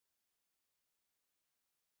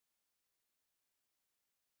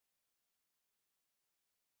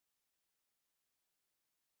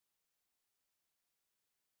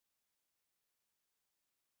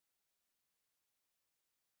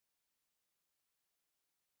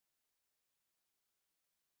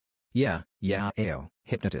Yeah,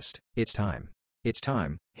 hypnotist, it's time. It's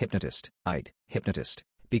time, hypnotist, hypnotist,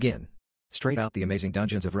 begin. Straight out the amazing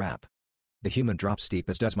dungeons of rap. The human drops deep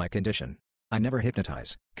as does my condition. I never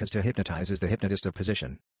hypnotize, cause to hypnotize is the hypnotist of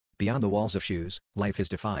position. Beyond the walls of shoes, life is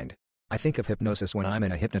defined. I think of hypnosis when I'm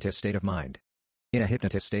in a hypnotist state of mind. In a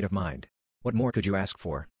hypnotist state of mind. What more could you ask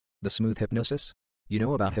for? The smooth hypnosis? You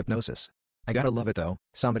know about hypnosis. I gotta love it though,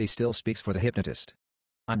 somebody still speaks for the hypnotist.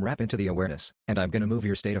 I'm rap into the awareness, and I'm gonna move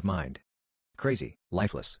your state of mind. Crazy,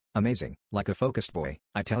 lifeless, amazing, like a focused boy,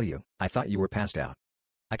 I tell you, I thought you were passed out.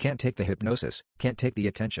 I can't take the hypnosis, can't take the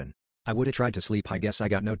attention. I would've tried to sleep, I guess I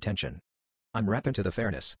got no tension. I'm rapping to the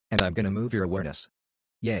fairness, and I'm gonna move your awareness.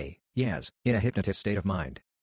 Yay, yes, in a hypnotist state of mind.